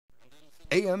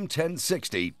AM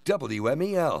 1060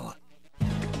 WMEL.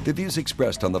 The views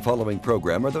expressed on the following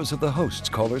program are those of the hosts,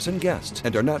 callers, and guests,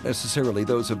 and are not necessarily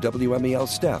those of WMEL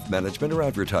staff, management, or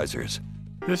advertisers.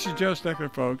 This is Joe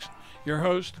Steckler, folks, your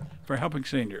host for Helping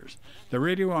Seniors, the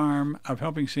radio arm of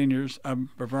Helping Seniors of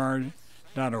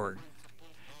Brevard.org.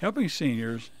 Helping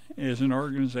Seniors is an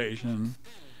organization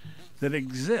that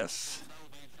exists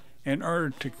in order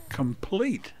to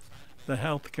complete the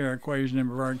healthcare equation in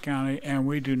Brevard County, and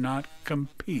we do not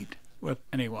compete with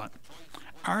anyone.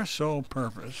 Our sole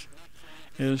purpose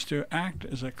is to act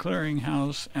as a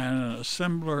clearinghouse and an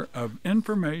assembler of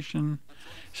information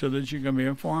so that you can be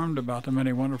informed about the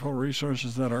many wonderful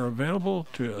resources that are available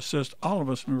to assist all of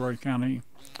us in Brevard County,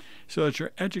 so that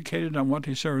you're educated on what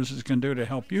these services can do to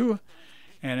help you,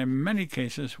 and in many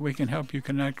cases we can help you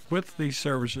connect with these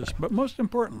services. But most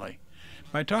importantly,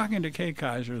 by talking to Kay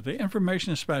Kaiser, the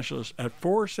information specialist at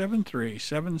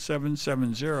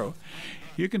 473-7770,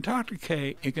 you can talk to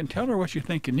Kay. You can tell her what you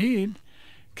think you need.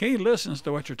 Kay listens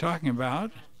to what you're talking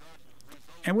about.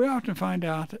 And we often find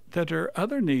out that there are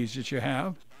other needs that you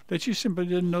have that you simply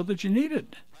didn't know that you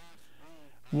needed.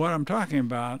 What I'm talking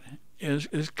about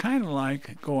is kind of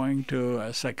like going to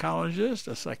a psychologist,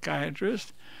 a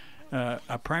psychiatrist,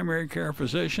 a primary care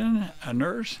physician, a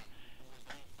nurse,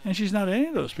 and she's not any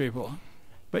of those people.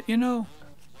 But you know,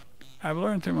 I've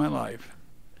learned through my life,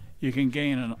 you can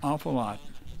gain an awful lot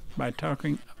by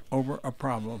talking over a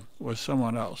problem with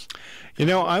someone else. You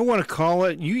know, I want to call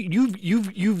it.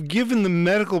 You've given the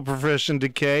medical profession to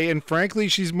Kay, and frankly,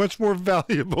 she's much more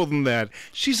valuable than that.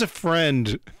 She's a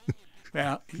friend.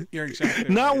 Well, you're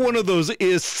exactly not right. One of those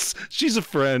ists. She's a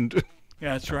friend.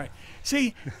 Yeah, that's right.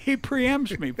 See, he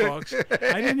preempts me, folks.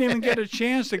 I didn't even get a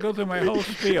chance to go through my whole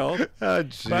spiel. Oh,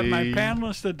 but my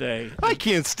panelist today. I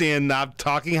can't stand not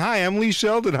talking. Hi, I'm Lee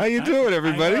Sheldon. How you doing,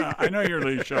 everybody? I know you're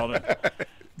Lee Sheldon.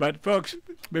 But, folks,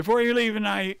 before you leave and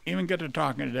I even get to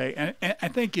talking today, and I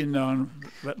think you know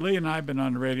that Lee and I have been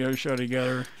on the radio show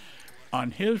together,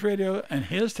 on his radio and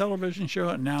his television show,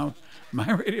 and now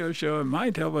my radio show and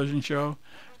my television show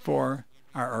for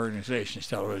our organization's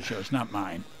television show. It's not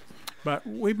mine. But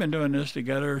we've been doing this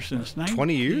together since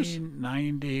 20 years?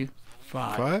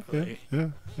 1995. Yeah.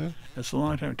 That's a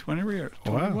long time. 20 years.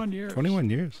 21 years.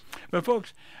 21 years. But,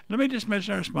 folks, let me just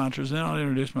mention our sponsors, then I'll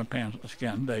introduce my panelists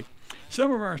again.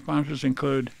 Some of our sponsors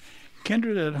include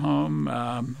Kindred at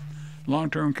Home,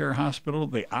 Long-Term Care Hospital,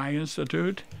 the Eye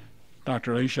Institute,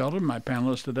 Dr. Lee Sheldon, my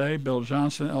panelist today, Bill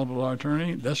Johnson, elder law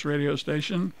attorney, this radio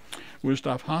station,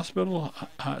 Wusthof Hospital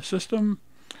System,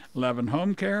 Levin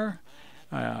Home Care,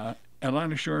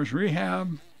 Atlantic Shores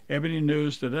Rehab, Ebony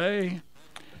News Today,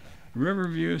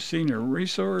 Riverview Senior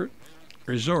Resort,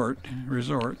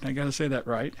 I got to say that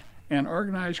right, and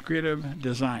Organized Creative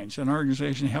Designs, an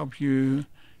organization to help you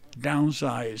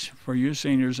downsize for you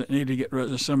seniors that need to get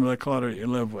rid of some of the clutter you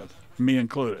live with, me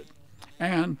included.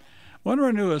 And one of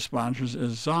our newest sponsors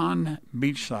is Zon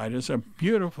Beachside. It's a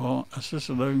beautiful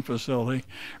assisted living facility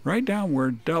right down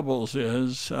where Doubles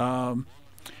is, on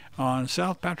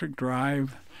South Patrick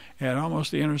Drive, at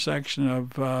almost the intersection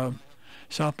of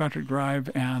South Patrick Drive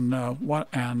and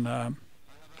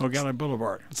O'Galley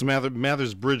Boulevard. It's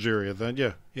Mathers Bridge area, then.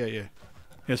 Yeah.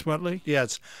 It's what, Lee? Yeah,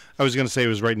 I was going to say it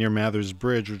was right near Mathers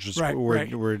Bridge, which is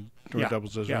where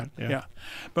Doubles is, right? Yeah.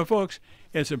 But, folks,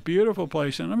 it's a beautiful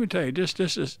place. And let me tell you,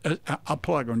 I'll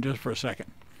plug them just for a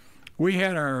second. We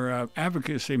had our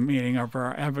advocacy meeting of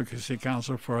our advocacy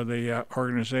council for the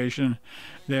organization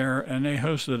there, and they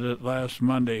hosted it last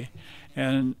Monday.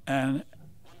 And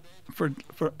for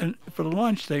the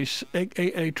lunch, they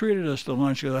treated us to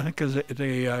lunch, because I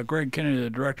think Greg Kennedy, the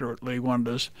director at Lee,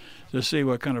 wanted us to see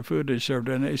what kind of food they served,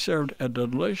 and they served a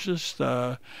delicious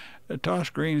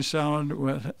tossed green salad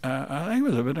with I think it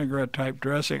was a vinaigrette type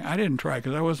dressing. I didn't try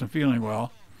because I wasn't feeling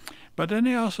well, but then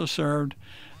they also served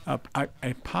a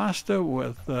pasta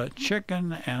with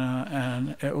chicken,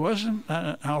 and it wasn't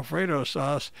an Alfredo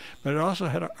sauce, but it also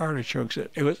had artichokes.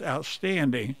 It was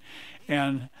outstanding.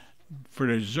 And for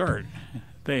dessert,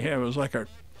 it was like a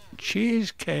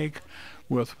cheesecake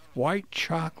with white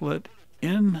chocolate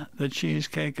in the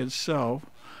cheesecake itself,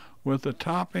 with the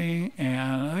topping,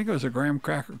 and I think it was a graham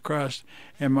cracker crust.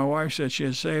 And my wife said she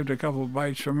had saved a couple of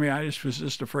bites for me. I was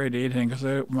just afraid to eat anything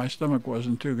because my stomach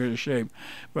wasn't too good a shape.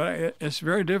 But it's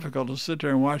very difficult to sit there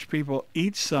and watch people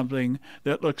eat something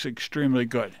that looks extremely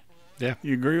good. Yeah.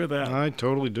 You agree with that? I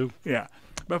totally do. Yeah.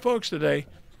 But, folks, today,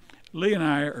 Lee and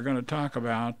I are going to talk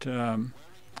about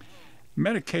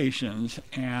medications,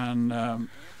 and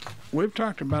we've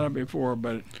talked about it before,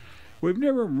 but we've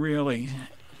never really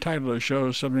titled a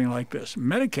show something like this: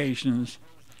 Medications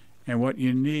and What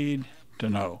You Need to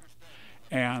Know.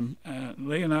 And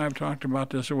Lee and I have talked about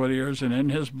this over the years, and in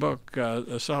his book,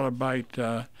 the Solid Bite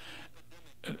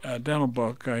dental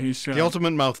book, he's The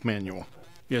Ultimate Mouth Manual.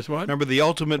 Yes, what? Remember, the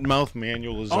Ultimate Mouth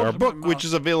Manual is our book, which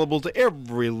is available to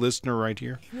every listener right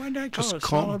here. Why did I call it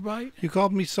Solid Bite? You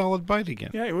called me Solid Bite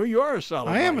again. Yeah, well, you are a Solid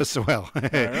Bite. I am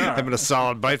I've been a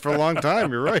Solid Bite for a long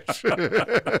time. You're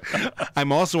right.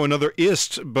 I'm also another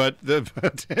ist, but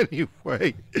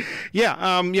anyway.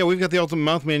 Yeah, we've got the Ultimate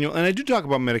Mouth Manual, and I do talk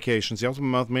about medications. The Ultimate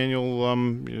Mouth Manual,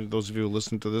 those of you who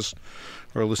listen to this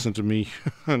or listen to me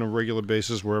on a regular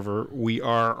basis, wherever we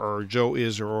are, or Joe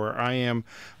is, or where I am,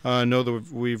 know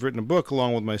that we've written a book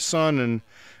along with my son,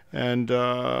 and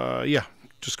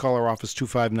just call our office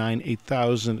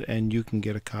 259-8000, and you can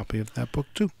get a copy of that book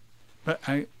too. But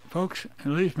folks,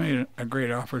 Lee's made a great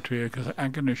offer to you, because I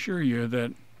can assure you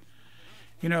that,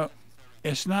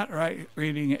 it's not right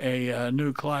reading a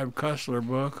new Clive Cussler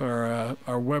book or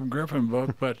a Webb Griffin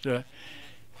book, but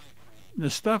the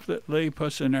stuff that Lee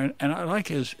puts in there, and I like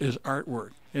his artwork.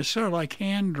 It's sort of like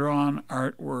hand-drawn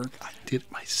artwork. I did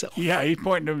it myself. Yeah, he's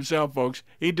pointing to himself, folks.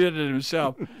 He did it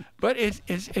himself. But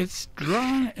it's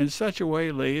drawn in such a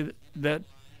way, Lee, that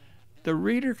the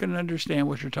reader can understand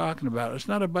what you're talking about. It's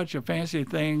not a bunch of fancy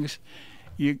things.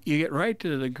 You get right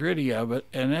to the gritty of it,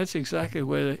 and that's exactly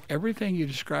what everything you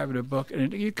describe in a book,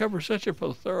 and you cover such a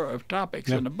plethora of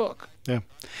topics in the book. Yeah.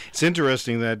 It's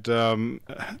interesting that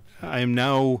I am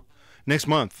now... Next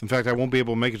month, in fact, I won't be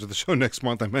able to make it to the show next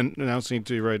month. I'm announcing it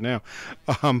to you right now,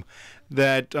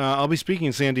 that I'll be speaking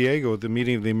in San Diego at the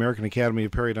meeting of the American Academy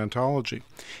of Periodontology.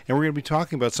 And we're going to be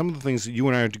talking about some of the things that you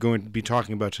and I are going to be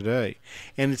talking about today.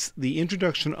 And it's the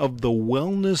introduction of the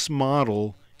wellness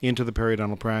model into the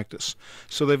periodontal practice.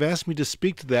 So they've asked me to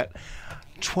speak to that.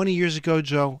 20 years ago,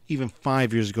 Joe, even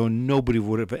 5 years ago, nobody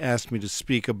would have asked me to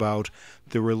speak about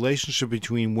the relationship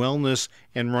between wellness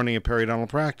and running a periodontal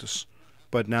practice.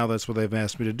 But now that's what they've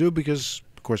asked me to do because,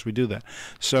 of course, we do that.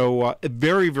 So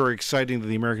very, very exciting that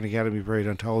the American Academy of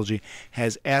Periodontology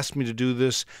has asked me to do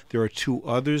this. There are two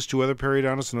other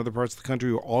periodontists in other parts of the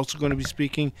country who are also going to be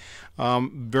speaking.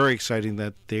 Very exciting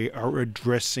that they are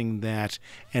addressing that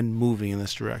and moving in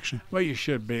this direction. Well, you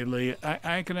should be, Lee.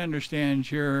 I can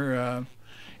understand your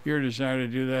desire to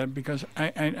do that because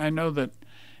I know that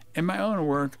in my own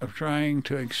work of trying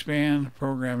to expand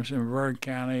programs in Brevard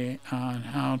County on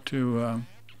how to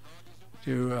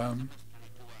do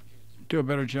a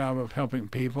better job of helping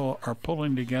people or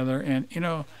pulling together, and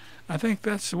I think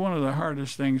that's one of the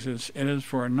hardest things it is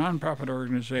for nonprofit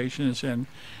organizations. And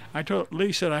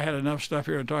Lee said I had enough stuff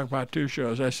here to talk about 2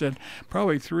 shows. I said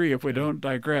probably 3 if we don't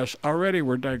digress. Already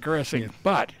we're digressing,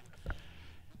 but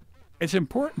it's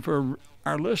important for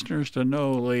our listeners to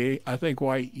know, Lee, I think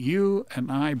why you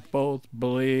and I both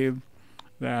believe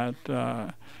that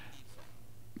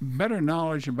better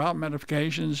knowledge about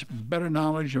medications, better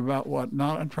knowledge about what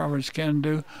nonprofits can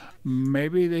do.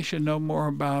 Maybe they should know more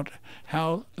about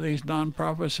how these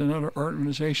nonprofits and other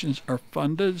organizations are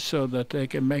funded so that they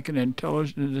can make an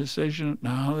intelligent decision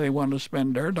on how they want to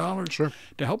spend their dollars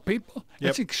to help people. Yep.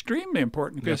 It's extremely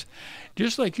important because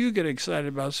just like you get excited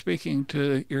about speaking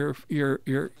to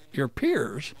your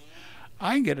peers,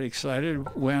 I get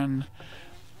excited when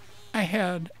I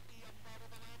had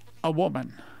a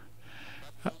woman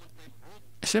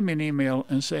send me an email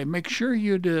and say, make sure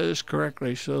you do this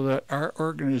correctly so that our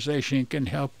organization can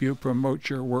help you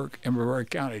promote your work in Brevard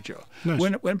County, Joe. Nice.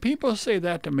 When people say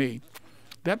that to me,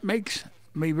 that makes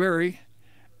me very,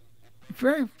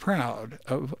 very proud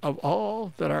of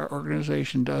all that our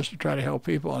organization does to try to help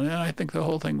people. And then I think the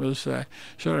whole thing was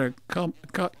sort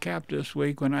of capped this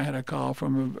week when I had a call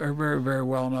from a very, very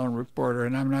well-known reporter,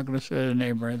 and I'm not going to say the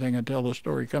name or anything until the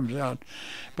story comes out.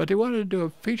 But they wanted to do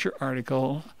a feature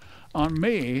article on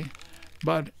me,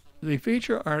 but the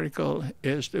feature article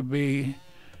is to be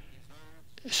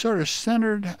sort of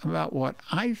centered about what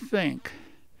I think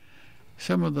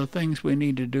some of the things we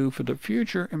need to do for the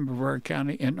future in Brevard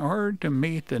County in order to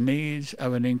meet the needs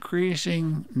of an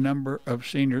increasing number of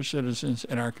senior citizens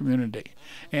in our community.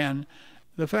 And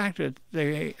the fact that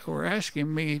they were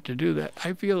asking me to do that,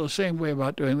 I feel the same way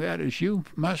about doing that as you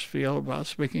must feel about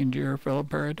speaking to your fellow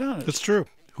periodontists. That's true.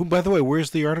 Who, by the way,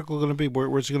 where's the article going to be?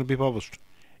 Where's it going to be published?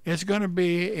 It's going to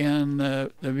be in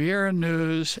the Viera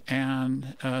News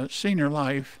and Senior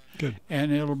Life. Good.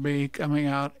 And it'll be coming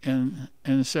out in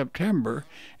September.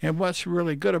 And what's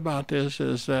really good about this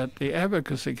is that the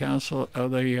Advocacy Council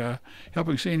of the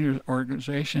Helping Seniors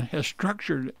organization has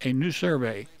structured a new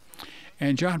survey.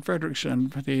 And John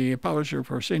Frederickson, the publisher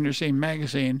for Senior Scene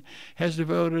magazine, has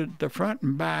devoted the front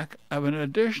and back of an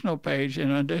additional page,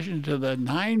 in addition to the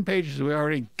 9 pages we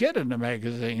already get in the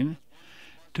magazine,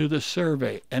 to the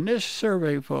survey. And this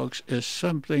survey, folks, is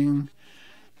something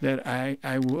that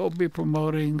I will be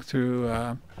promoting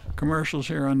through commercials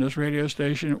here on this radio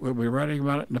station. We'll be writing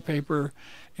about it in the paper,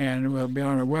 and we'll be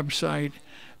on our website.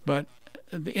 But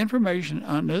the information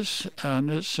on this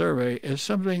survey is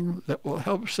something that will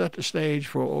help set the stage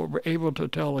for what we're able to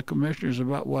tell the commissioners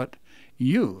about what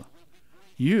you,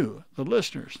 the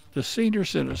listeners, the senior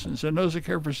citizens, and those that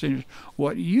care for seniors,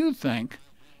 what you think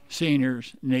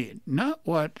seniors need, not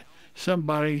what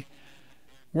somebody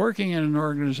working in an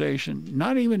organization,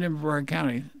 not even in Brevard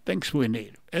County, thinks we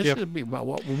need. It should be about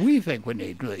what we think we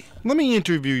need, really. Let me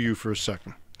interview you for a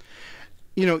second.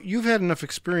 You know, you've had enough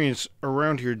experience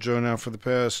around here, Joe, now for the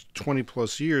past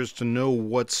 20-plus years to know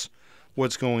what's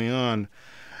going on.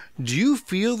 Do you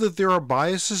feel that there are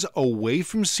biases away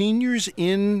from seniors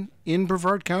in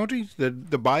Brevard County?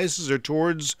 That the biases are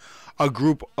towards a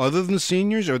group other than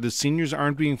seniors, or the seniors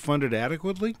aren't being funded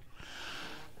adequately?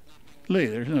 Lee,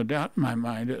 there's no doubt in my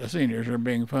mind that the seniors are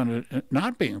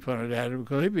not being funded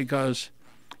adequately, because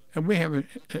we have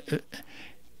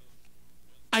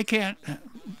I can't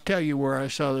tell you where I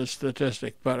saw this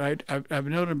statistic, but I've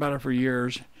known about it for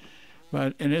years.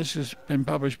 And this has been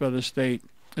published by the state.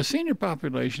 The senior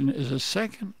population is the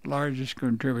second largest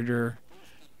contributor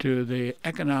to the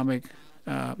economic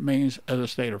means of the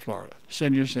state of Florida.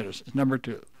 Senior citizens, number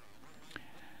 2.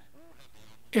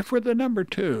 If we're the number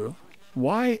 2,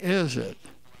 why is it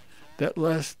that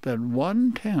less than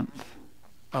 1/10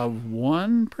 of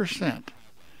 1%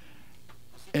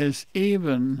 is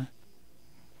even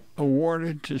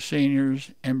awarded to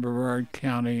seniors in Brevard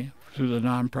County through the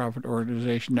nonprofit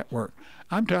organization network?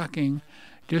 I'm talking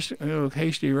just a little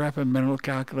hasty, rapid mental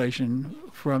calculation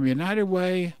from United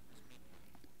Way,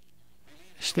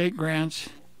 state grants,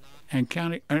 and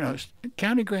county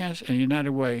grants and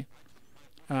United Way.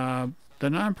 The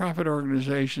nonprofit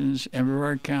organizations in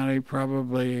Brevard County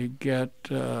probably get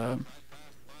 $700,000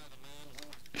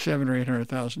 or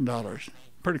 $800,000,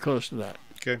 pretty close to that.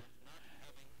 Okay.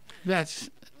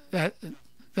 That's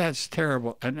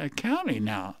terrible. And the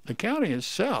county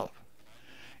itself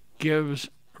gives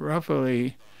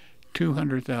roughly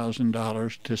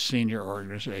 $200,000 to senior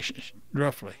organizations,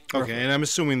 roughly. Okay, and I'm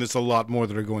assuming there's a lot more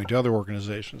that are going to other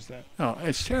organizations then. Oh,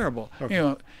 it's terrible. Okay. You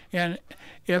know, and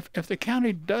if the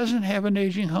county doesn't have an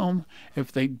aging home,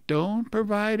 if they don't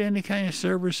provide any kind of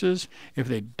services, if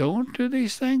they don't do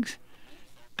these things,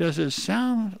 does it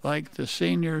sound like the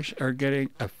seniors are getting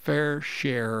a fair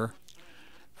share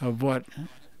of what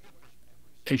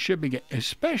they should be getting,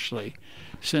 especially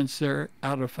since they're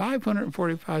out of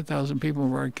 545,000 people in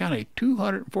Brevard County,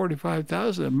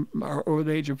 245,000 are over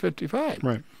the age of 55.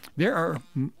 Right. There are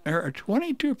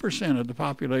 22% of the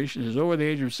population is over the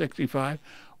age of 65,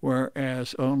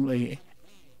 whereas only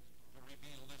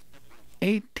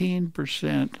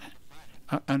 18%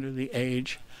 are under the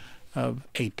age of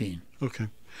 18. Okay.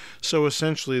 So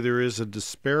essentially there is a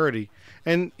disparity.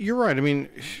 And you're right. I mean,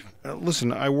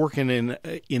 listen, I work in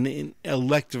an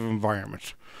elective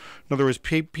environment. In other words,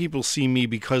 people see me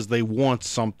because they want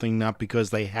something, not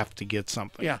because they have to get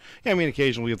something. Yeah. I mean,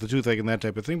 occasionally we have the toothache and that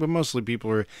type of thing, but mostly people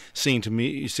are seeing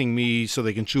me so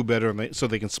they can chew better and so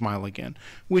they can smile again,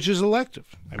 which is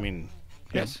elective. I mean,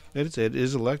 Yes. It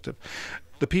is elective.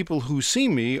 The people who see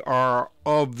me are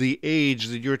of the age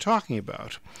that you're talking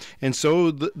about. And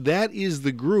so that is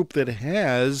the group that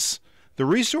has the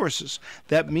resources.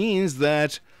 That means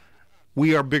that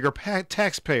we are bigger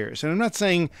taxpayers. And I'm not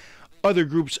saying other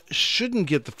groups shouldn't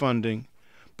get the funding,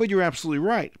 but you're absolutely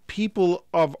right. People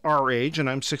of our age, and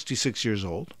I'm 66 years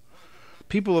old,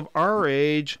 people of our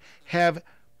age have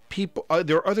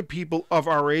there are other people of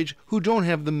our age who don't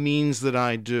have the means that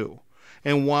I do.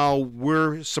 And while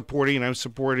we're supporting, and I'm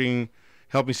supporting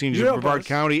Helping Seniors in Brevard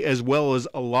County as well as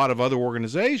a lot of other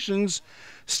organizations,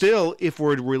 still, if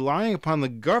we're relying upon the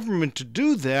government to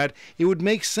do that, it would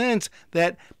make sense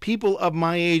that people of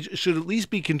my age should at least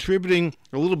be contributing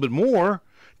a little bit more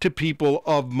to people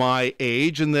of my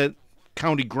age, and that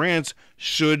county grants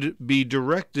should be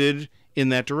directed in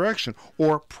that direction,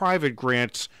 or private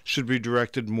grants should be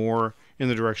directed more in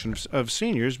the direction of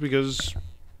seniors, because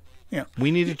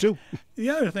we need it too. The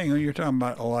other thing, when you're talking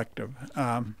about elective,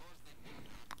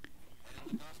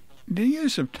 the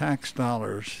use of tax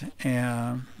dollars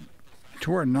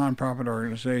toward nonprofit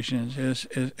organizations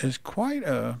is quite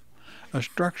a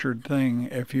structured thing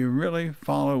if you really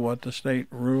follow what the state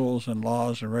rules and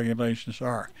laws and regulations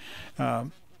are.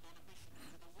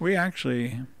 We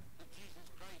actually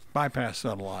bypass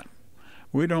that a lot.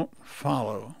 We don't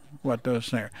follow what those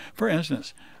things are. For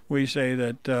instance, we say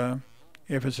that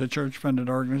If it's a church-funded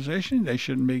organization, they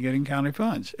shouldn't be getting county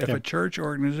funds. If a church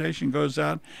organization goes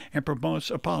out and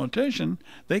promotes a politician,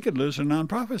 they could lose their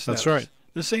nonprofit status. That's right.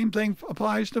 The same thing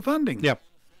applies to funding. Yep.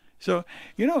 So,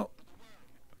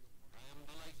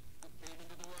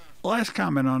 last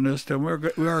comment on this, then we are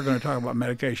going to talk about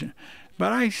medication.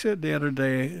 But I said the other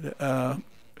day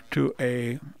to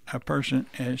a person,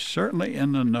 and certainly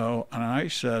in the know, and I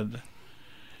said,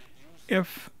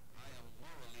 if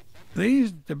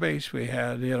these debates we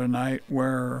had the other night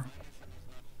where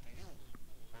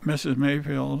Mrs.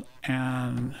 Mayfield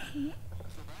and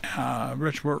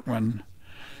Rich Workman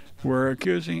were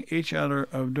accusing each other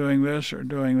of doing this or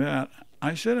doing that,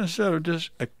 I said, instead of just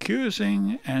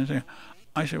accusing and saying,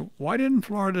 I said, why didn't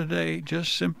Florida Today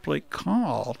just simply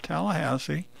call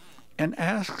Tallahassee and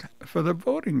ask for the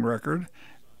voting record?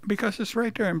 Because it's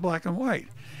right there in black and white.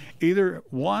 Either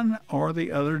one or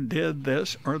the other did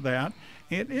this or that.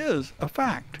 It is a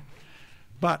fact.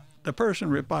 But the person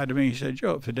replied to me, he said,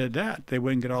 Joe, if they did that, they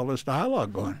wouldn't get all this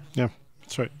dialogue going. Yeah,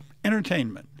 that's right.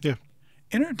 Entertainment. Yeah.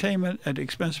 Entertainment at the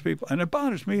expense of people. And it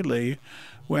bothers me, Lee,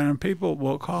 when people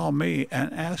will call me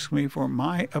and ask me for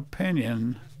my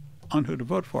opinion on who to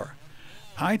vote for.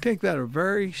 I take that a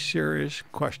very serious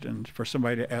question for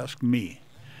somebody to ask me.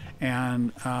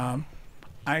 And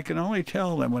I can only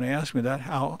tell them when they ask me that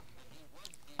how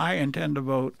I intend to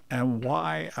vote and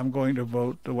why I'm going to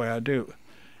vote the way I do.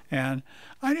 And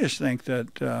I just think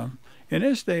that in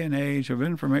this day and age of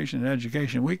information and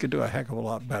education, we could do a heck of a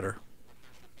lot better.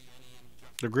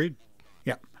 Agreed.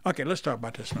 Yeah. Okay, let's talk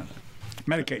about this a minute.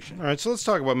 Medication. All right, so let's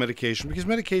talk about medication, because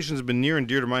medication has been near and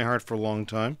dear to my heart for a long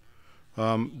time.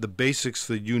 The basics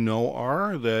that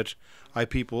are that I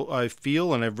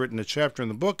feel, and I've written a chapter in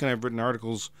the book, and I've written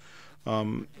articles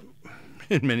in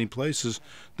many places,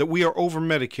 that we are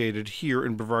over-medicated here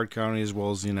in Brevard County as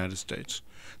well as the United States.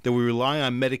 That we rely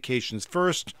on medications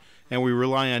first, and we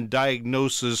rely on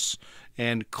diagnosis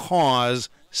and cause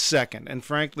second. And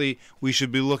frankly, we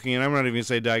should be looking, and I'm not even going to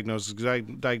say diagnosis, because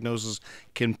diagnosis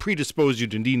can predispose you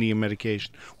to needing a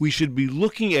medication. We should be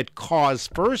looking at cause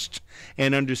first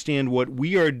and understand what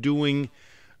we are doing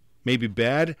maybe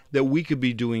bad, that we could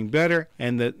be doing better,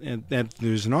 and that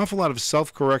there's an awful lot of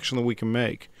self-correction that we can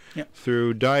make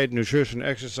through diet, nutrition,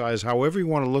 exercise, however you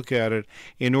want to look at it,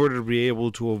 in order to be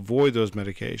able to avoid those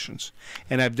medications.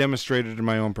 And I've demonstrated in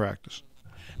my own practice.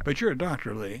 But you're a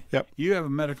doctor, Lee. Yep. You have a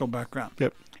medical background.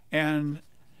 Yep. And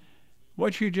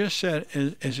what you just said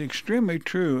is extremely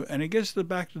true, and it gets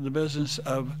back to the business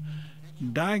of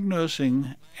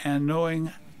diagnosing and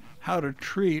knowing how to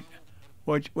treat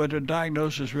what a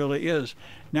diagnosis really is.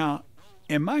 Now,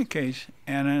 in my case,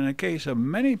 and in the case of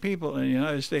many people in the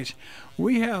United States,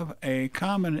 we have a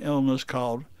common illness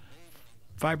called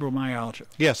fibromyalgia.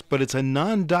 Yes, but it's a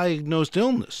non-diagnosed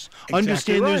illness. Exactly.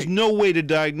 Understand, right. There's no way to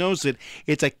diagnose it.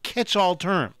 It's a catch-all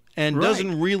term and Right.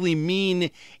 doesn't really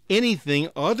mean anything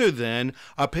other than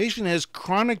a patient has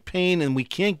chronic pain and we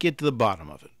can't get to the bottom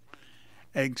of it.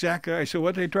 Exactly right. So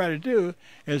what they try to do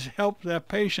is help that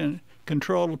patient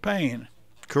control the pain.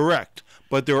 Correct.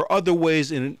 But there are other ways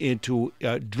to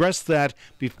address that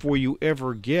before you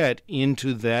ever get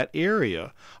into that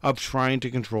area of trying to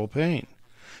control pain.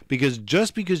 Because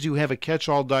just because you have a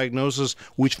catch-all diagnosis,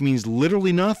 which means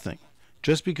literally nothing,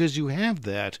 just because you have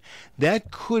that,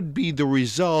 that could be the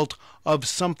result of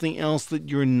something else that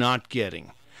you're not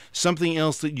getting, something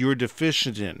else that you're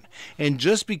deficient in. And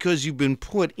just because you've been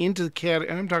put into the category,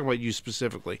 and I'm talking about you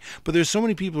specifically, but there's so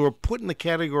many people who are put in the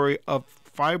category of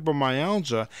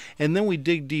fibromyalgia, and then we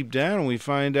dig deep down and we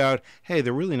find out, hey,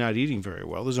 they're really not eating very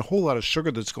well. There's a whole lot of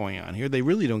sugar that's going on here. They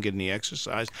really don't get any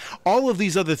exercise. All of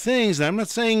these other things, and I'm not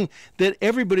saying that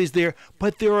everybody's there,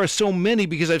 but there are so many,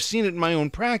 because I've seen it in my own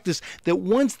practice, that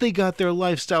once they got their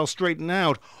lifestyle straightened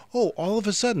out, all of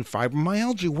a sudden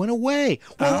fibromyalgia went away.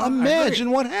 Well,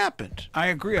 imagine what happened. I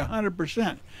agree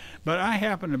 100%. But I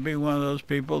happen to be one of those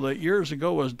people that years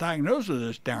ago was diagnosed with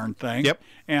this darn thing. Yep.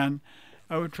 And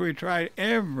we tried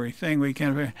everything we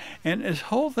can. And this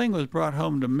whole thing was brought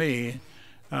home to me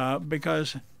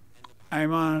because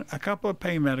I'm on a couple of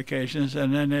pain medications,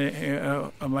 and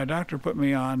then my doctor put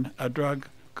me on a drug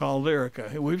called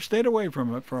Lyrica. We've stayed away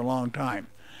from it for a long time.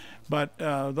 But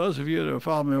those of you that have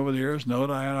followed me over the years know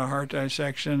that I had a heart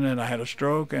dissection and I had a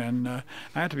stroke, and I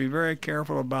had to be very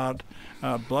careful about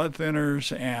blood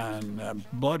thinners and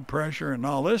blood pressure and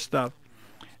all this stuff.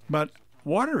 But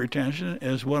water retention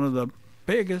is one of the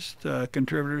biggest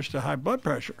contributors to high blood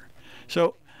pressure.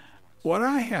 So what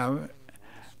I have,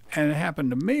 and it happened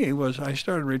to me, was I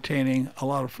started retaining a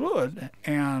lot of fluid,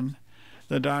 and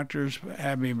the doctors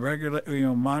had me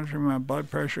monitoring my blood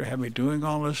pressure, had me doing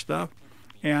all this stuff.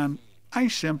 And I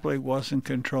simply wasn't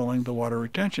controlling the water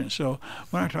retention. So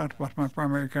when I talked about my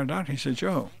primary care doctor, he said,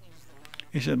 Joe,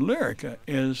 he said, Lyrica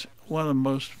is one of the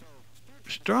most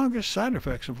strongest side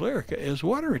effects of Lyrica is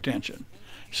water retention.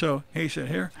 So he said,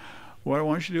 here, what I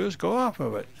want you to do is go off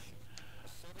of it.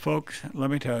 Folks, let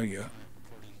me tell you,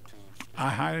 I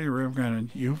highly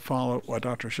recommend you follow what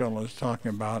Dr. Sheldon is talking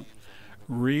about.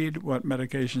 Read what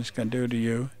medications can do to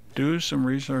you. Do some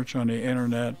research on the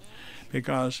internet,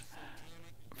 because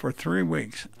for 3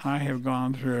 weeks I have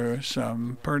gone through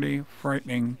some pretty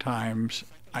frightening times.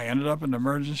 I ended up in the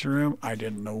emergency room. I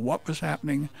didn't know what was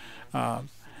happening. But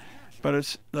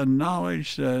it's the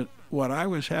knowledge that what I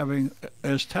was having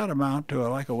is tantamount to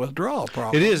like a withdrawal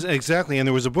problem. It is, exactly. And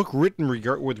there was a book written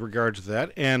with regard to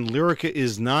that, and Lyrica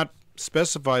is not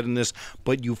specified in this,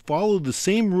 but you follow the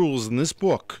same rules in this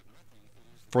book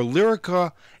for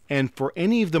Lyrica and for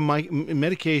any of the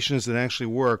medications that actually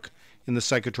work in the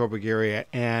psychotropic area,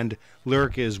 and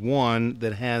Lyrica is one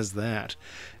that has that.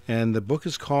 And the book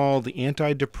is called The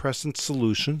Antidepressant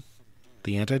Solution.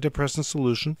 The Antidepressant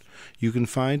Solution. You can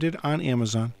find it on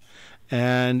Amazon,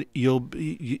 and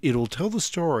it'll tell the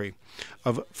story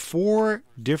of 4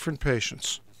 different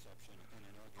patients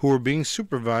who were being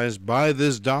supervised by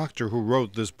this doctor who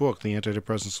wrote this book, The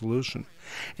Antidepressant Solution,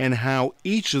 and how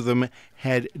each of them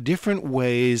had different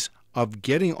ways of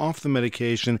getting off the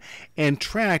medication and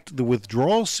tracked the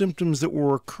withdrawal symptoms that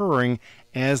were occurring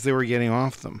as they were getting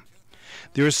off them.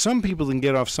 There are some people that can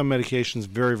get off some medications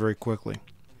very, very quickly.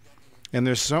 And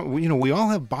there's some, we all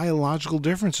have biological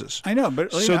differences. I know,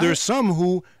 but so there's some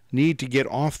who need to get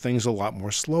off things a lot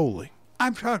more slowly.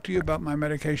 I've talked to you about my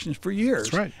medications for years.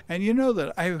 That's right. And you know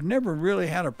that I've never really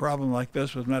had a problem like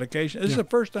this with medication. This is the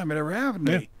first time it ever happened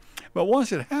to me. But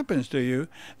once it happens to you,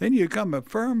 then you become a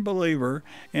firm believer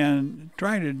in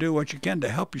trying to do what you can to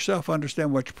help yourself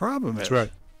understand what your problem is. That's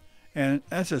right. And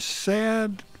that's a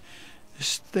sad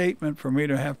statement for me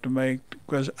to have to make,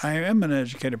 because I am an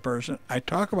educated person. I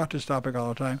talk about this topic all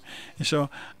the time. And so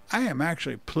I am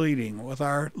actually pleading with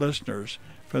our listeners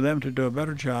for them to do a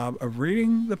better job of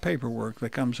reading the paperwork that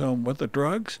comes home with the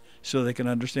drugs so they can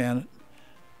understand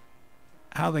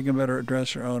how they can better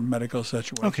address their own medical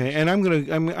situation. Okay, and I'm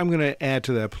gonna add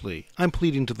to that plea. I'm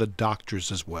pleading to the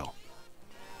doctors as well.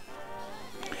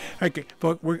 Okay,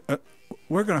 folks, we're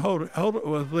going to hold it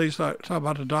with these talk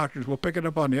about the doctors. We'll pick it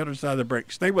up on the other side of the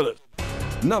break. Stay with us.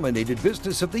 Nominated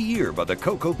Business of the Year by the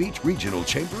Cocoa Beach Regional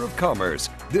Chamber of Commerce.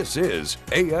 This is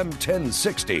AM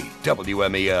 1060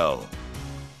 WMEL.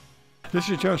 This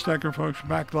is Joe Steckler, folks. We're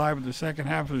back live with the second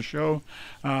half of the show.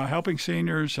 Helping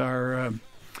seniors are...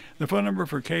 the phone number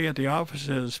for Kay at the office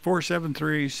is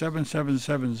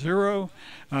 473-7770.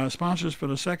 Sponsors for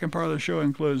the second part of the show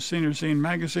include Senior Scene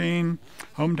Magazine,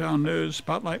 Hometown News,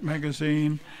 Spotlight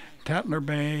Magazine, Tatler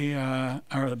Bay,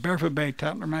 or the Barefoot Bay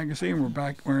Tatler Magazine.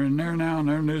 We're in there now in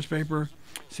their newspaper.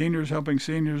 Seniors Helping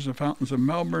Seniors, the Fountains of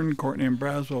Melbourne, Courtney and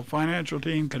Braswell Financial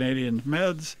Team, Canadian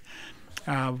Meds,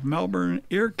 Melbourne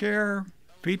Ear Care,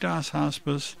 Vitas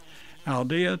Hospice,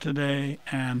 Aldea Today,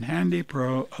 and Handy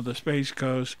Pro of the Space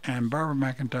Coast, and Barbara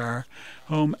McIntyre,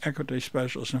 Home Equity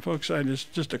Specialist. And folks,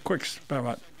 just a quick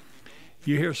about.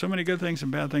 You hear so many good things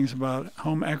and bad things about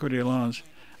home equity loans.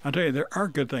 I'll tell you, there are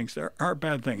good things, there are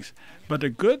bad things. But the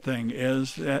good thing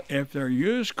is that if they're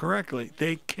used correctly,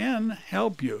 they can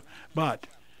help you. But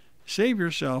save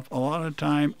yourself a lot of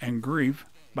time and grief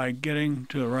by getting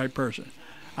to the right person.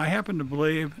 I happen to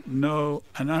believe, know,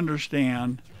 and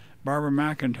understand Barbara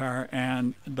McIntyre,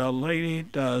 and the lady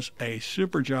does a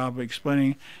super job of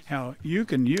explaining how you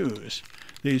can use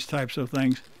these types of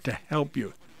things to help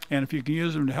you. And if you can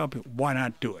use them to help you, why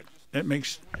not do it? It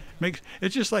makes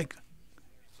it's just like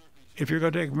if you're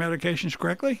going to take medications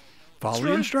correctly, follow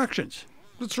the instructions.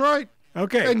 That's right.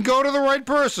 Okay. And go to the right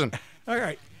person. All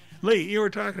right. Lee,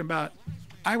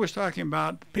 I was talking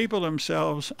about people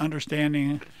themselves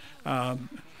understanding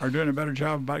are doing a better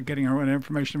job about getting our own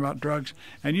information about drugs.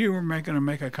 And you were going to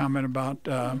make a comment about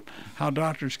how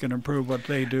doctors can improve what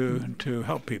they do to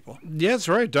help people. Yeah, that's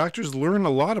right. Doctors learn a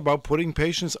lot about putting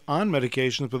patients on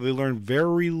medications, but they learn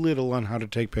very little on how to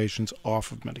take patients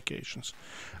off of medications.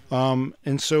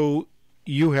 And so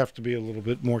you have to be a little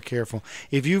bit more careful.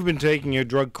 If you've been taking a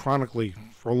drug chronically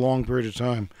for a long period of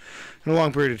time, and a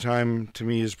long period of time to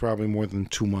me is probably more than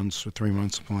 2 months or 3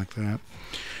 months, something like that,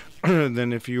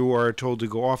 then if you are told to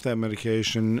go off that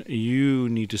medication, you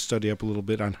need to study up a little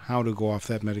bit on how to go off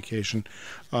that medication,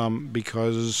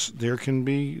 because there can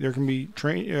be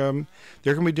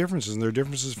differences, and there are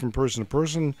differences from person to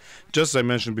person. Just as I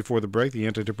mentioned before the break, the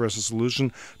antidepressant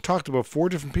solution talked about 4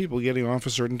 different people getting off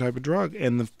a certain type of drug,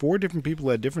 and the 4 different people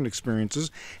had different experiences,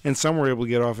 and some were able to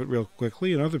get off it real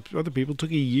quickly, and other people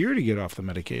took a year to get off the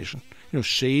medication.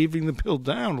 Shaving the pill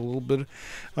down a little bit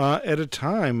at a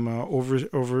time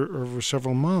over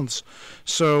several months.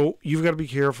 So you've got to be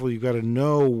careful. You've got to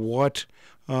know what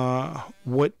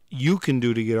you can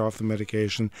do to get off the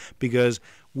medication, because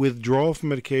withdrawal from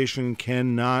medication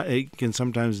can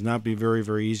sometimes not be very,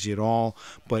 very easy at all.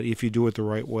 But if you do it the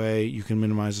right way, you can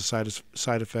minimize the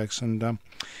side effects and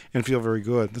feel very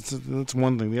good. That's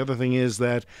one thing. The other thing is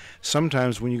that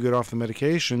sometimes when you get off the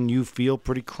medication, you feel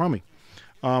pretty crummy.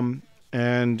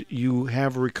 And you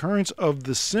have a recurrence of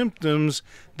the symptoms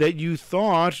that you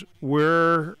thought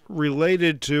were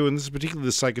related to, and this is particularly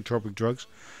the psychotropic drugs,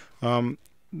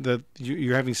 that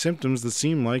you're having symptoms that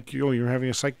seem like you're having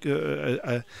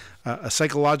a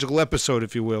psychological episode,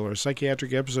 if you will, or a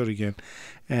psychiatric episode again,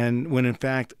 and when in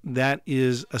fact that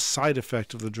is a side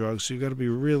effect of the drug. So you've got to be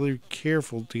really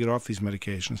careful to get off these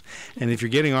medications. And if you're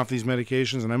getting off these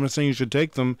medications, and I'm not saying you should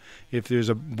take them, if there's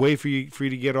a way for you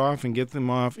to get off and get them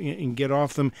off and get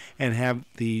off them and have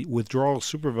the withdrawal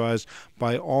supervised,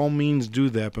 by all means do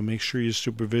that, but make sure your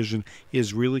supervision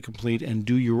is really complete and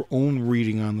do your own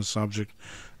reading on the subject.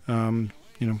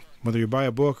 Whether you buy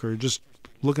a book or just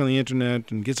look on the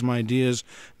internet and get some ideas.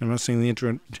 I'm not saying the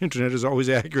internet is always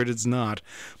accurate. It's not.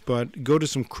 But go to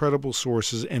some credible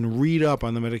sources and read up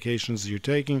on the medications that you're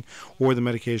taking or the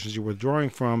medications you're withdrawing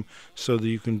from, so that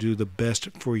you can do the best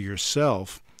for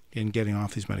yourself in getting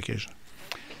off these medications.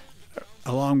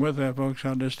 Along with that, folks,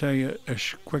 I'll just tell you a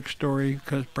quick story,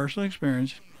 because personal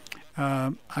experience.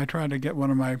 I tried to get one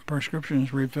of my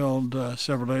prescriptions refilled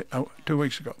 2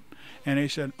 weeks ago. And he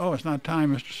said, "Oh, it's not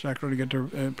time, Mr. Steckler, to get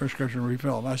the prescription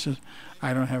refilled." I said,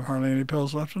 "I don't have hardly any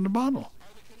pills left in the bottle."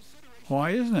 "Why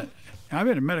isn't it?" I've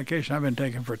been a medication I've been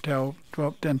taking for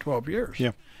 12 years.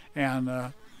 Yeah.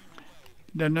 And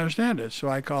didn't understand it. So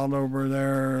I called over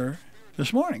there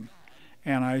this morning.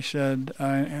 And I said,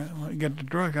 I get the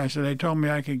drug. I said, they told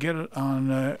me I could get it on,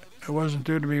 it wasn't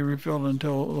due to be refilled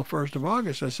until the 1st of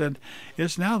August. I said,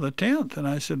 it's now the 10th. And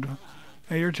I said,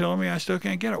 hey, you're telling me I still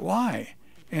can't get it. Why?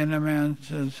 And the man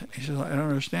says, I don't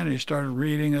understand it. He started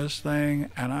reading this thing,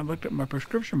 and I looked at my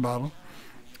prescription bottle,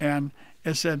 and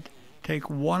it said, take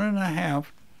 1.5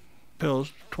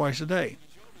 pills twice a day.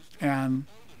 And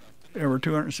there were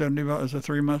 270 as a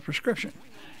 3-month prescription.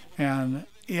 And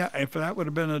yeah, if that would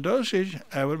have been a dosage,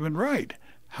 that would have been right.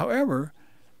 However,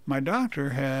 my doctor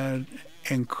had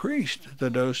increased the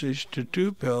dosage to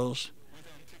 2 pills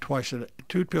twice a day.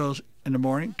 2 pills in the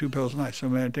morning, 2 pills at night. So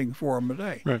I'm taking 4 of them a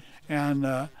day. Right. And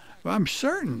I'm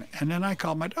certain. And then I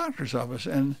called my doctor's office,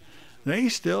 and they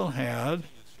still had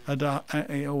a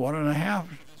 1.5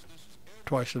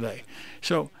 twice a day.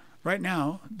 So right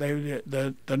now,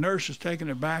 the nurse is taking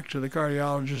it back to the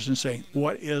cardiologist and saying,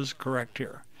 what is correct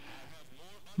here?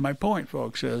 My point,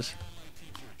 folks, is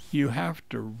you have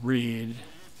to read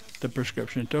the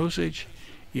prescription dosage.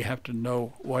 You have to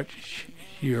know what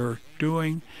you're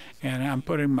doing. And I'm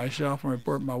putting myself in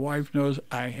report. My wife knows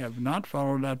I have not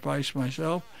followed that advice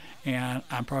myself, and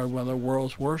I'm probably one of the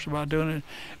world's worst about doing it.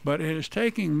 But it is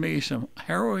taking me some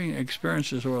harrowing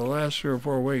experiences over the last 3 or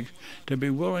 4 weeks to be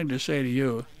willing to say to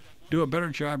you, do a better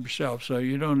job yourself so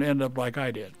you don't end up like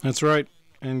I did. That's right,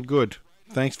 and good.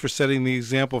 Thanks for setting the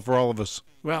example for all of us.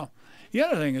 Well, the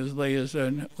other thing is, Lee, is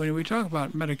when we talk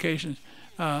about medications,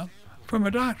 from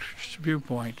a doctor's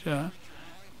viewpoint,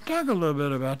 talk a little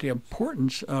bit about the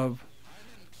importance of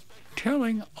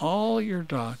telling all your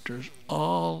doctors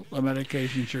all the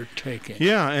medications you're taking.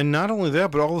 Yeah, and not only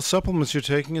that, but all the supplements you're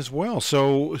taking as well,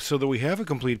 so that we have a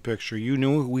complete picture. You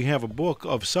know, we have a book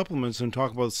of supplements and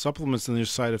talk about supplements and their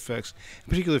side effects.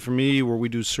 Particularly for me, where we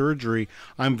do surgery,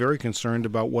 I'm very concerned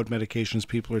about what medications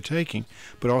people are taking,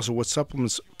 but also what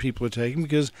supplements people are taking,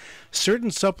 because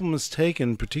certain supplements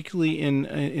taken, particularly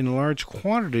in large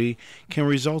quantity, can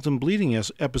result in bleeding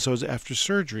episodes after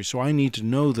surgery. So I need to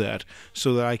know that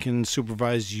so that I can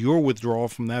supervise your withdrawal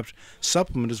from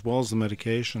supplement as well as the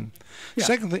medication. Yeah.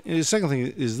 Second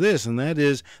thing is this, and that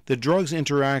is that drugs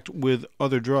interact with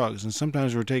other drugs. And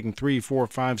sometimes we're taking 3, 4,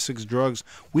 5, 6 drugs.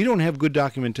 We don't have good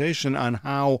documentation on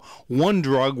how one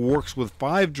drug works with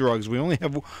 5 drugs. We only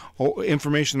have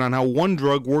information on how one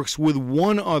drug works with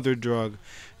one other drug.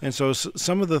 And so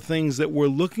some of the things that we're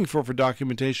looking for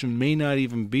documentation may not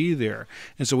even be there.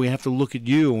 And so we have to look at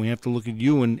you, and we have to look at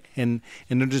you and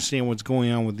understand what's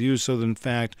going on with you, so that in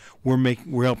fact we're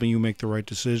helping you make the right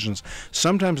decisions.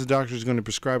 Sometimes the doctor is going to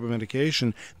prescribe a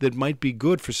medication that might be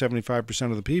good for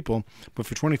 75% of the people, but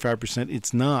for 25%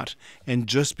 it's not. And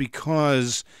just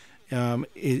because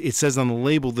it says on the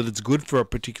label that it's good for a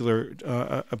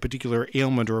particular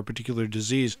ailment or a particular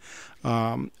disease,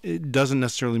 it doesn't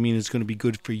necessarily mean it's going to be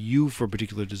good for you for a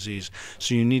particular disease.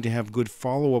 So you need to have good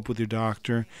follow-up with your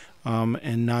doctor,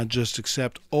 and not just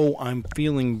accept, oh, I'm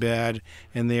feeling bad,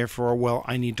 and therefore, well,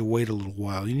 I need to wait a little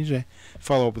while. You need to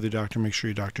follow up with your doctor, make sure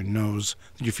your doctor knows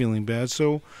that you're feeling bad.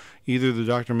 So either the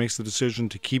doctor makes the decision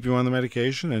to keep you on the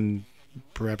medication and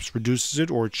perhaps reduces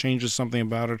it, or changes something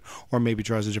about it, or maybe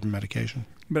tries a different medication.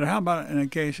 But how about in a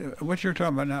case, what you're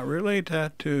talking about now, relate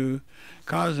that to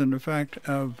cause and effect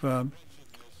of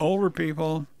older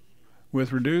people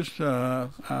with reduced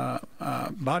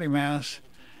body mass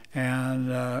and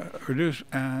reduced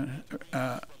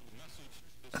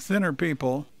thinner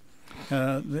people.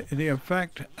 The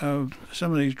effect of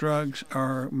some of these drugs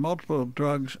are multiple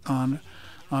drugs on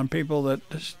people that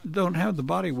just don't have the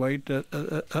body weight that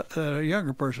a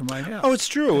younger person might have. Oh, it's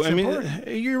true. It's important.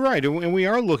 You're right, and we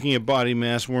are looking at body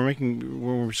mass when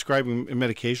we're prescribing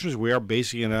medications. We are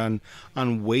basing it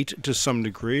on weight to some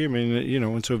degree. I mean,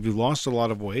 and so if you lost a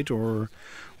lot of weight, or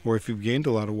if you've gained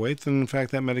a lot of weight, then in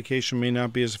fact that medication may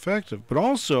not be as effective. But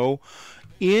also,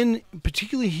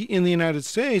 particularly in the United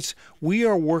States, we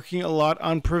are working a lot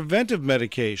on preventive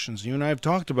medications. You and I have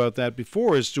talked about that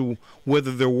before as to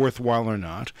whether they're worthwhile or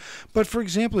not. But for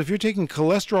example, if you're taking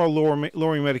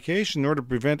cholesterol-lowering medication in order to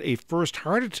prevent a first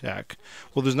heart attack,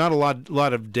 well, there's not a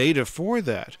lot of data for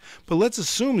that. But let's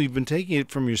assume you've been taking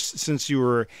it since you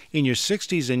were in your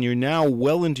 60s and you're now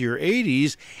well into your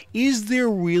 80s. Is there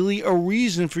really a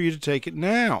reason for you to take it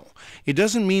now? It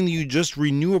doesn't mean that you just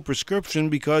renew a prescription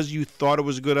because you thought it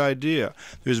was a good idea.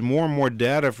 There's more and more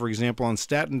data, for example, on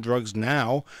statin drugs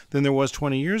now than there was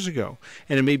 20 years ago.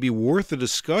 And it may be worth a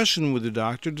discussion with the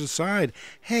doctor to decide,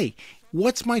 hey,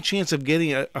 what's my chance of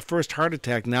getting a first heart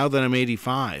attack now that I'm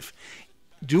 85?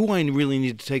 Do I really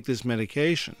need to take this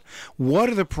medication? What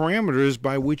are the parameters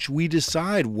by which we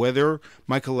decide whether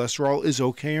my cholesterol is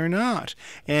okay or not?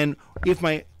 And if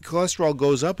my cholesterol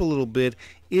goes up a little bit,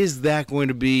 is that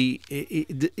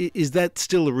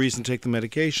still a reason to take the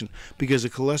medication? Because a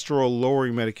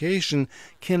cholesterol-lowering medication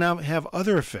can have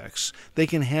other effects. They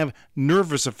can have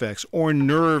nervous effects or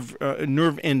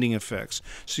nerve-ending effects.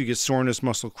 So you get soreness,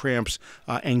 muscle cramps,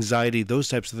 anxiety, those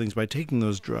types of things by taking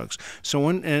those drugs. So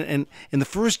and the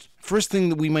first thing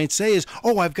that we might say is,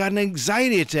 oh, I've got an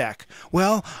anxiety attack.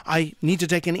 Well, I need to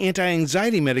take an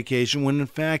anti-anxiety medication, when in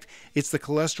fact it's the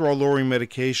cholesterol-lowering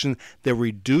medication that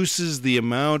reduces the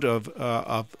amount of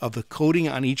the coating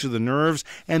on each of the nerves,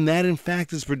 and that in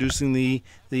fact is producing the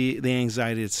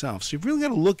anxiety itself. So you've really got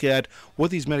to look at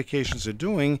what these medications are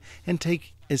doing and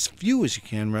take as few as you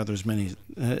can, rather as many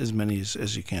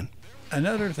as you can.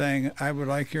 Another thing I would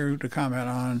like you to comment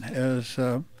on is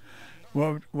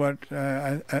what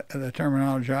the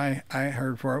terminology I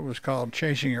heard for it was called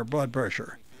chasing your blood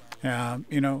pressure.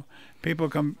 People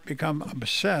become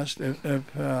obsessed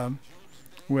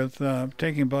with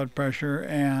taking blood pressure,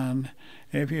 and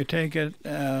if you take it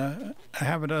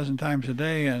half a dozen times a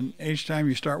day, and each time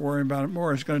you start worrying about it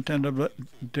more, it's going to tend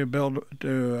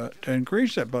to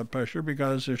increase that blood pressure,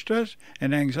 because their stress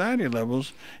and anxiety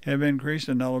levels have increased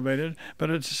and elevated. But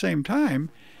at the same time,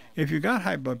 if you got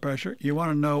high blood pressure, you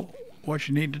want to know what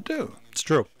you need to do. It's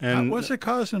true. And what's the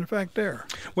cause and effect there?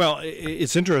 Well,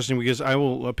 it's interesting because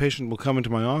a patient will come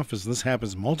into my office, and this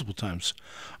happens multiple times.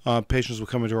 Patients will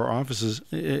come into our offices,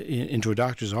 into a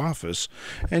doctor's office,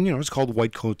 and it's called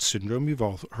white coat syndrome. You've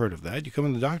all heard of that. You come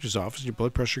in the doctor's office, your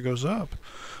blood pressure goes up.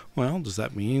 Well, does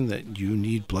that mean that you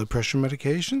need blood pressure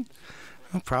medication?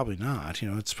 Well, probably not.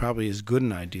 It's probably as good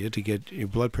an idea to get your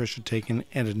blood pressure taken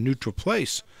at a neutral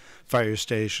place. Fire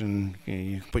station,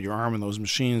 you put your arm in those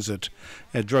machines at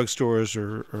drugstores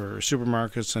or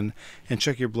supermarkets and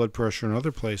check your blood pressure in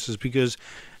other places, because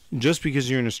just because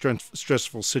you're in a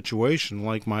stressful situation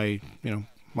like my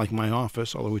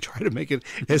office, although we try to make it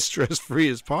as stress-free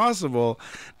as possible,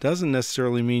 doesn't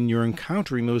necessarily mean you're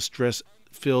encountering those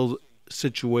stress-filled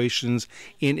situations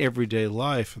in everyday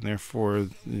life, and therefore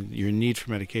your need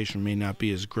for medication may not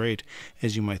be as great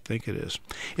as you might think it is.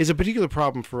 It's a particular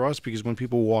problem for us because when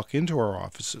people walk into our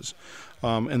offices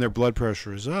and their blood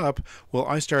pressure is up, well,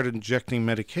 I started injecting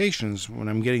medications when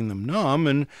I'm getting them numb,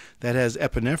 and that has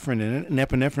epinephrine in it, and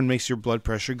epinephrine makes your blood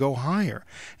pressure go higher.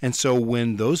 And so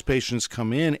when those patients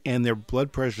come in and their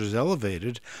blood pressure is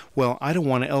elevated, well, I don't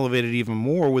want to elevate it even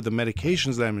more with the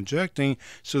medications that I'm injecting,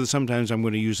 so that sometimes I'm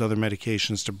going to use other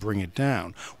medications to bring it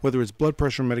down, whether it's blood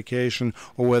pressure medication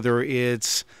or whether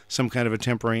it's some kind of a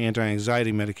temporary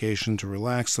anti-anxiety medication to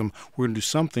relax them. We're going to do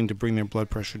something to bring their blood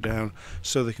pressure down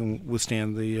so they can withstand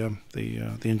the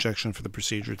injection for the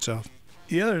procedure itself.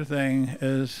 The other thing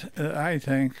is,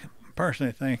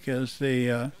 personally think, is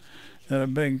that a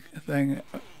big thing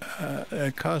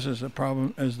that causes a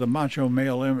problem is the macho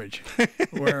male image,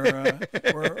 whereas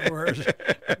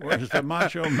the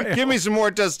macho male. Give me some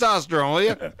more testosterone, will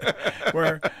you?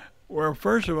 Where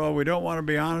first of all, we don't want to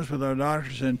be honest with our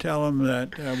doctors and tell them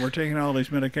that we're taking all these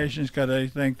medications because they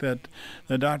think that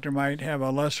the doctor might have a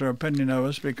lesser opinion of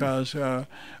us because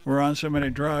we're on so many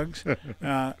drugs.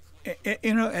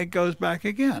 It goes back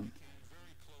again.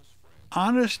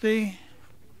 Honesty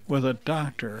with a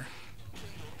doctor.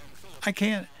 I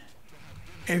can't.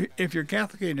 If you're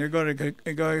Catholic and you're going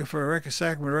to go for a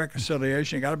sacrament of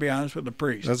reconciliation, you got to be honest with the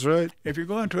priest. That's right. If you're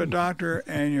going to a doctor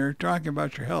and you're talking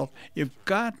about your health, you've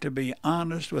got to be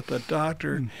honest with the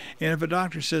doctor. And if a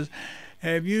doctor says,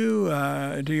 "Have you?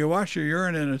 Do you wash your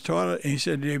urine in the toilet?" And he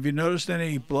said, "Have you noticed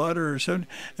any blood or something?"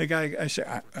 The guy, I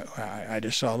said, "I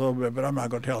just saw a little bit, but I'm not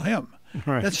going to tell him."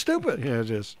 Right. That's stupid. Yeah, it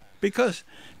is. Because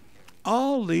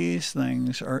all these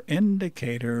things are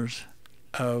indicators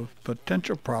of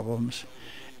potential problems,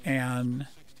 and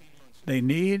they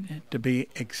need to be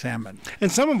examined.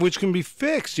 And some of which can be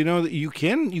fixed. You know, you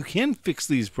can fix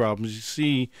these problems. You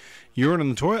see urine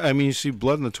in the toilet. I mean, you see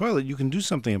blood in the toilet. You can do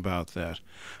something about that.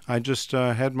 I just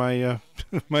had my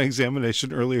my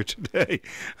examination earlier today.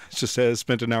 Just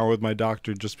spent an hour with my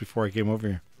doctor just before I came over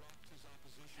here.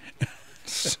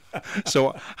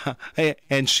 So,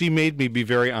 and she made me be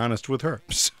very honest with her.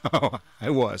 So I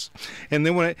was. And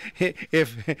then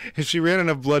if she ran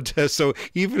enough blood tests, so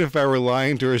even if I were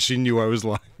lying to her, she knew I was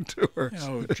lying to her.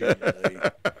 Oh, gee.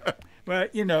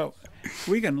 But,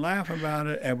 we can laugh about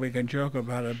it and we can joke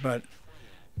about it, but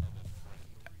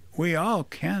we all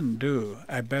can do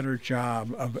a better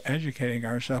job of educating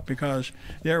ourselves because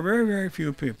there are very, very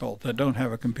few people that don't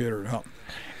have a computer at home.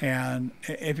 And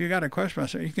if you got a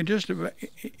question, you can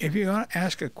if you want to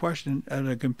ask a question at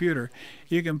a computer,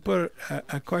 you can put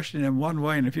a question in one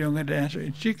way, and if you don't get the answer,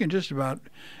 you can just about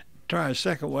try a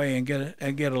second way and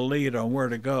get a lead on where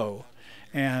to go.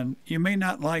 And you may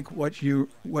not like what you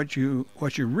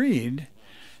read,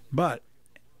 but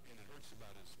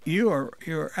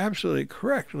you're absolutely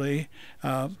correctly.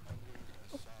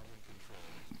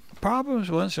 Problems,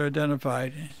 once they're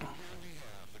identified,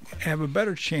 have a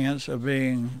better chance of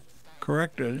being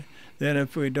corrected than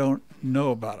if we don't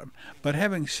know about them. But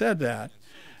having said that,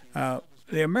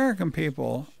 the American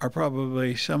people are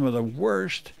probably some of the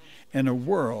worst in the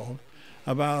world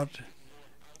about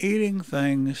eating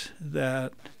things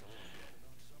that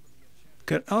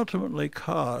could ultimately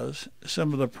cause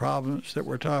some of the problems that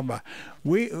we're talking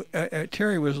about.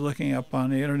 Terry was looking up on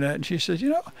the internet, and she says,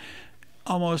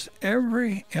 almost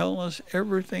every illness,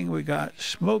 everything we got,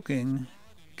 smoking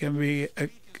can be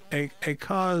a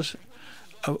cause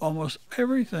of almost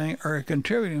everything, or a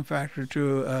contributing factor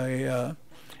to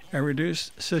a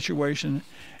reduced situation,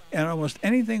 and almost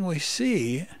anything we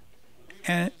see.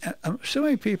 And so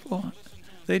many people,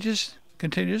 they just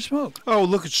continue to smoke. Oh,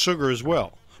 look at sugar as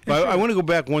well. But I want to go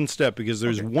back one step because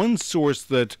there's one source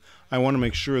that I want to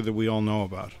make sure that we all know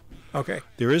about. Okay.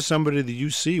 There is somebody that you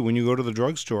see when you go to the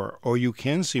drugstore, or you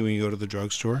can see when you go to the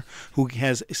drugstore, who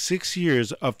has 6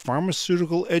 years of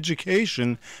pharmaceutical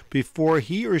education before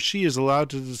he or she is allowed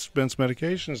to dispense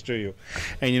medications to you.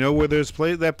 And you know where there's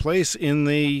that place in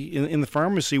the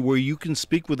pharmacy where you can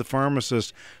speak with the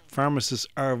pharmacist. Pharmacists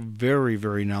are very,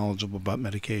 very knowledgeable about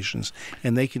medications,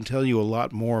 and they can tell you a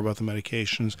lot more about the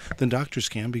medications than doctors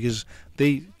can, because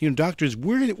doctors,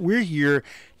 we're here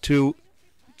to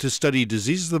study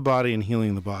diseases of the body and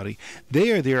healing the body.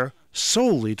 They are there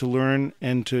solely to learn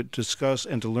and to discuss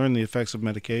and to learn the effects of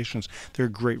medications. They're a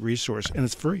great resource, and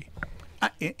it's free.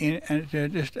 And to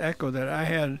just echo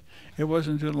that, it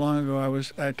wasn't too long ago,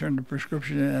 I turned the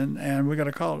prescription in, and we got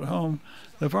a call at home.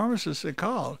 The pharmacist had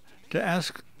called to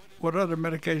ask what other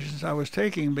medications I was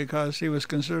taking, because he was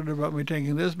concerned about me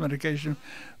taking this medication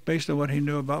based on what he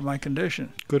knew about my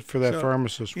condition. Good for that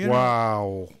pharmacist.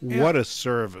 Wow. What a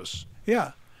service.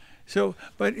 Yeah. So,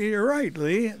 but you're right,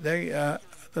 Lee. The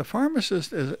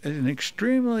pharmacist is an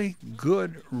extremely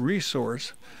good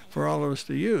resource for all of us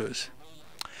to use.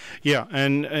 Yeah,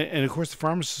 and of course the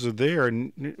pharmacists are there,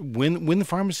 and when the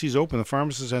pharmacy is open, the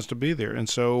pharmacist has to be there. And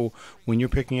so when you're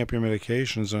picking up your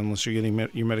medications, unless you're getting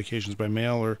your medications by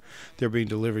mail or they're being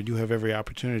delivered, you have every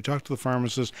opportunity to talk to the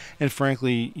pharmacist. And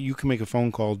frankly, you can make a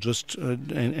phone call just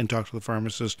and talk to the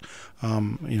pharmacist,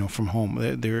 from home.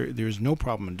 There's no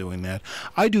problem in doing that.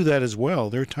 I do that as well.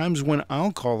 There are times when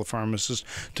I'll call the pharmacist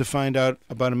to find out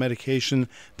about a medication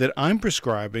that I'm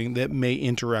prescribing that may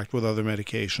interact with other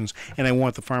medications, and I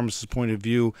want the pharmacist's point of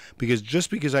view, because just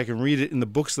because I can read it in the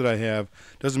books that I have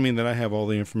doesn't mean that I have all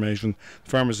the information. The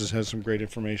pharmacist has some great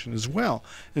information as well,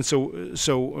 and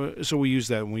so we use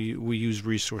that. And we use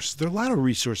resources. There are a lot of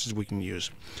resources we can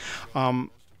use. I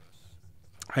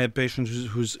had a patient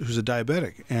who's a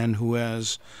diabetic and who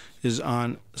is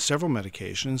on several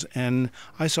medications, and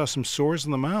I saw some sores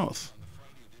in the mouth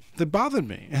that bothered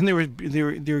me, and they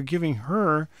were giving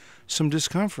her some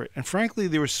discomfort. And frankly,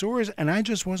 they were sores, and I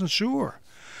just wasn't sure.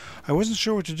 I wasn't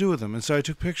sure what to do with them, and so I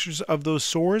took pictures of those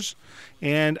sores,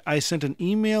 and I sent an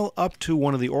email up to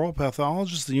one of the oral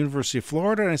pathologists at the University of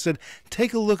Florida, and I said,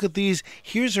 take a look at these.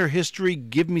 Here's her history.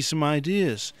 Give me some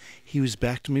ideas. He was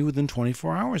back to me within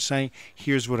 24 hours saying,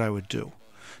 here's what I would do.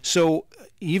 So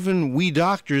even we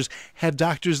doctors have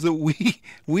doctors that we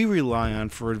rely on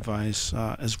for advice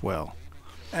as well.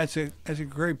 That's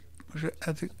great.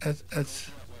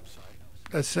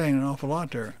 That's saying an awful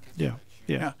lot there.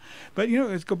 Yeah. But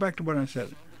let's go back to what I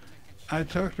said. I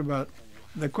talked about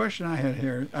the question I had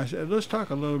here. I said, let's talk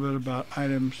a little bit about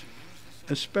items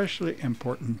especially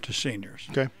important to seniors.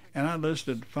 Okay. And I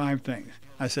listed 5 things.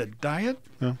 I said diet,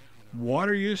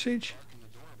 water usage,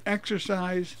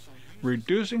 exercise,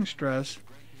 reducing stress,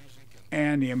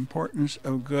 and the importance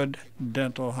of good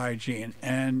dental hygiene.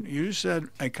 And you said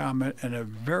a comment in the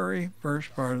very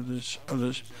first part of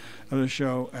the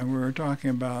show, and we were talking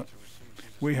about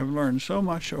we have learned so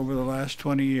much over the last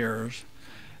 20 years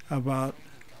about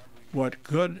what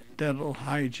good dental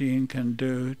hygiene can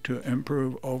do to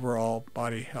improve overall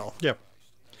body health. Yeah.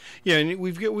 Yeah, and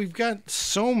we've got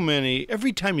so many.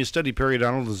 Every time you study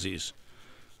periodontal disease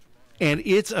and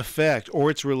its effect or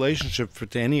its relationship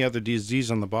to any other disease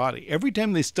on the body, every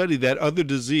time they study that other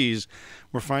disease,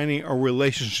 we're finding a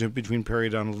relationship between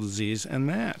periodontal disease and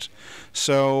that.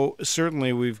 So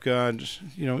certainly we've got,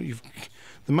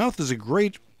 the mouth is a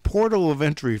great portal of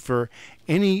entry for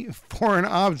any foreign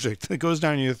object that goes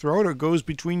down your throat or goes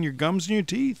between your gums and your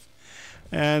teeth.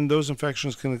 And those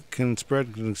infections can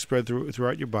spread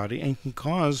throughout your body and can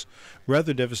cause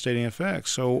rather devastating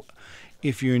effects. So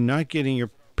if you're not getting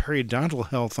your periodontal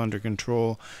health under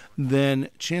control, then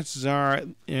chances are,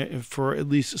 for at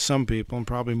least some people, and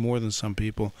probably more than some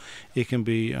people, it can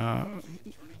be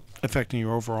affecting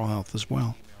your overall health as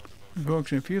well.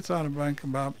 Folks, if you thought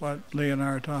about what Lee and I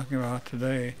are talking about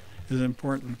today is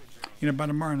important, by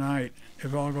tomorrow night,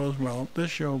 if all goes well, this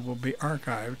show will be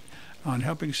archived on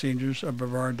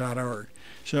helpingseniors.Brevard.org.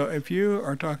 So if you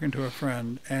are talking to a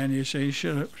friend and you say you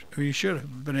should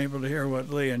have been able to hear what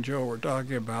Lee and Joe were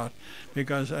talking about,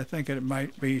 because I think it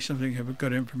might be something of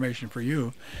good information for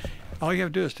you, all you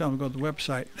have to do is tell them to go to the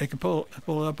website. They can pull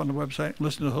it up on the website and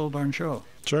listen to the whole darn show.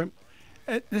 That's right.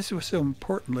 This was so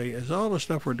importantly is all the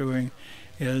stuff we're doing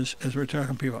is we're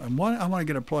talking to people. And I want to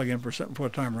get a plug in for something before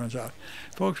time runs out.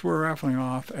 Folks, we're raffling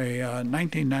off a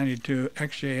 1992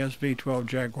 XJS V12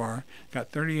 Jaguar. Got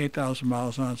 38,000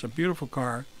 miles on it. It's a beautiful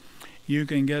car. You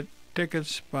can get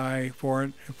tickets for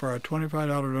a $25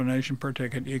 donation per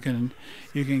ticket. You can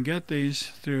get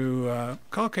these through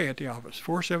call Kay at the office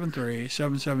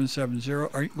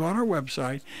 473-7770, or you can go on our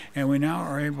website, and we now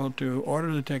are able to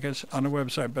order the tickets on the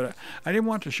website. But I didn't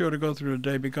want the show to go through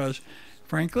today because,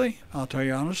 frankly, I'll tell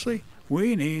you honestly,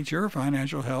 we need your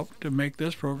financial help to make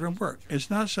this program work. It's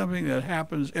not something that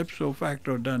happens ipso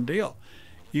facto done deal.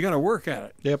 You got to work at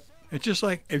it. Yep. It's just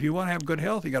like if you want to have good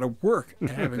health, you got to work at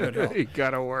having good health. You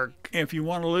got to work. If you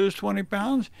want to lose 20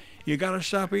 pounds, you got to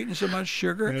stop eating so much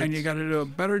sugar, and you got to do a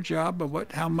better job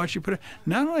of how much you put in.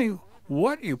 Not only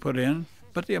what you put in,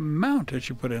 but the amount that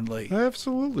you put in, Lee.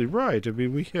 Absolutely right. I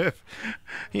mean, we have,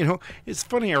 it's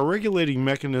funny, our regulating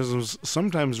mechanisms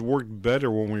sometimes worked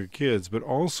better when we were kids, but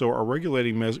also our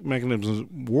regulating mechanisms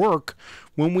work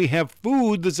when we have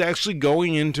food that's actually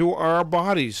going into our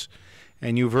bodies.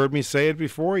 And you've heard me say it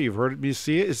before. You've heard me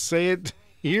say it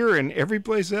here and every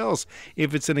place else.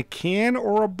 If it's in a can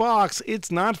or a box,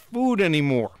 it's not food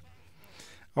anymore.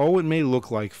 Oh, it may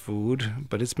look like food,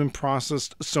 but it's been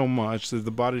processed so much that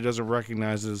the body doesn't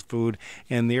recognize it as food,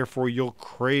 and therefore you'll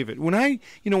crave it. When I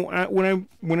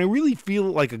really feel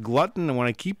like a glutton, and when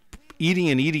I keep eating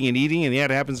and eating and eating, and yeah,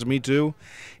 it happens to me too.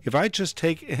 If I just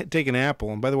take an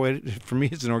apple, and by the way, for me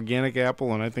it's an organic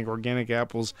apple, and I think organic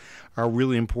apples are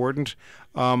really important.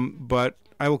 But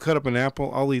I will cut up an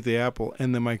apple, I'll eat the apple,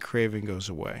 and then my craving goes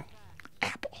away.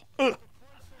 Apple. Ugh.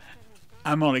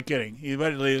 I'm only kidding. You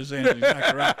better leave this in.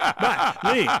 Exactly right. But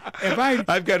Lee,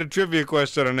 I've got a trivia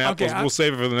question on apples. Okay, we'll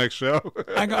save it for the next show.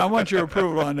 I want your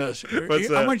approval on this. What's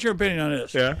that? I want your opinion on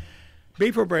this. Yeah.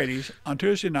 Beef O'Brady's on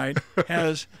Tuesday night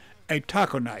has a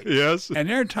taco night. Yes. And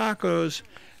their tacos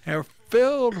are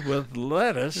filled with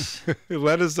lettuce.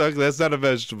 Lettuce, that's not a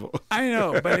vegetable. I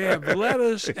know, but they have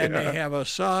lettuce and they have a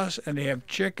sauce and they have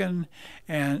chicken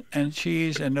and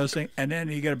cheese and those things. And then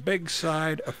you get a big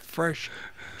side of fresh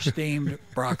steamed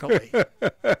broccoli. Good.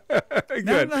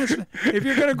 If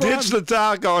you're going to go ditch the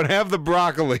taco and have the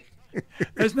broccoli.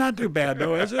 It's not too bad,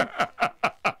 though, is it?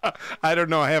 I don't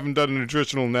know. I haven't done a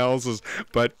nutritional analysis,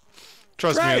 but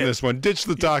trust me on this one. Ditch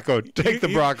the taco. Take the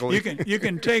broccoli. You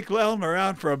can take Eleanor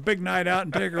out for a big night out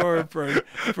and take her over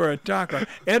for a taco.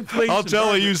 Ed, please. I'll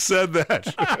tell her you said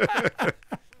that.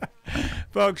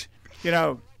 Folks, you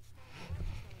know,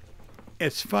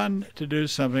 it's fun to do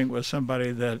something with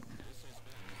somebody that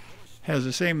has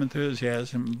the same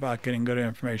enthusiasm about getting good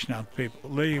information out to people.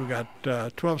 Lee, you've got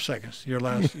 12 seconds. You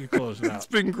close it out. It's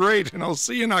been great, and I'll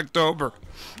see you in October.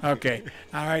 Okay.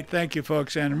 All right. Thank you,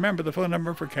 folks. And remember, the phone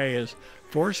number for Kay is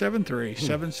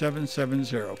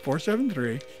 473-7770.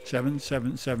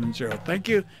 473-7770. Thank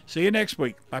you. See you next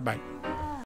week. Bye-bye.